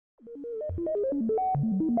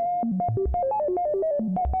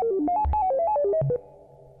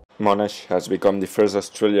Monash has become the first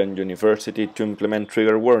Australian university to implement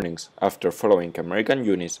trigger warnings after following American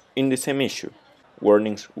unis in the same issue.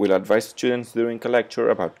 Warnings will advise students during a lecture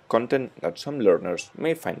about content that some learners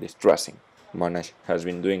may find distressing. Monash has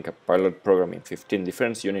been doing a pilot program in 15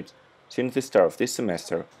 different units since the start of this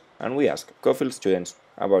semester, and we asked COFIL students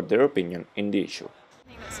about their opinion in the issue. I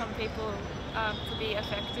think that some people could be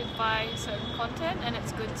affected by certain content, and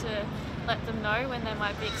it's good to let them know when they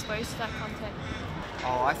might be exposed to that content.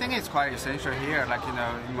 Oh, I think it's quite essential here. Like, in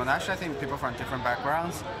Monash, I think people from different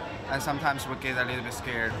backgrounds, and sometimes we get a little bit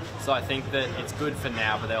scared. So I think that it's good for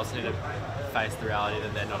now, but they also need to face the reality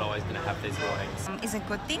that they're not always going to have these warnings. Is a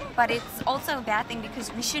good thing, but it's also a bad thing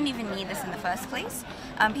because we shouldn't even need this in the first place.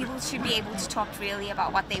 People should be able to talk freely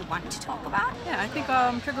about what they want to talk about. Yeah, I think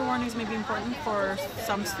trigger warnings may be important for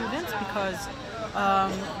some students because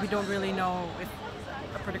we don't really know if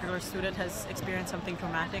a particular student has experienced something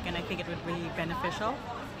traumatic, and I think it would be beneficial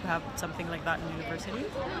to have something like that in university.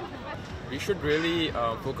 We should really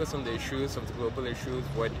focus on the issues of the global issues,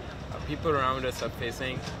 what people around us are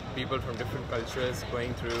facing, people from different cultures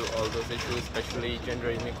going through all those issues, especially gender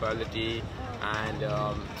inequality and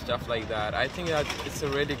stuff like that. I think that it's a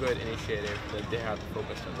really good initiative that they have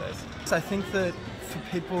focused on this. So I think that for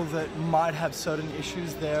people that might have certain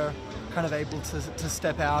issues, they're kind of able to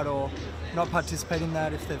step out or not participate in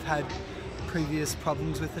that if they've had previous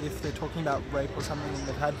problems with it, if they're talking about rape or something and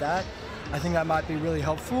they've had that. I think that might be really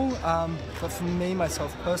helpful, but for me,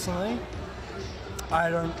 myself personally,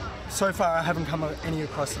 so far I haven't come any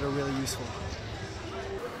across that are really useful.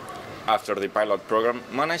 After the pilot program,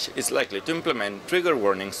 Monash is likely to implement trigger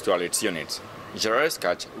warnings to all its units. Gerard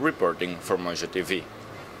Escaich reporting for MOJO TV.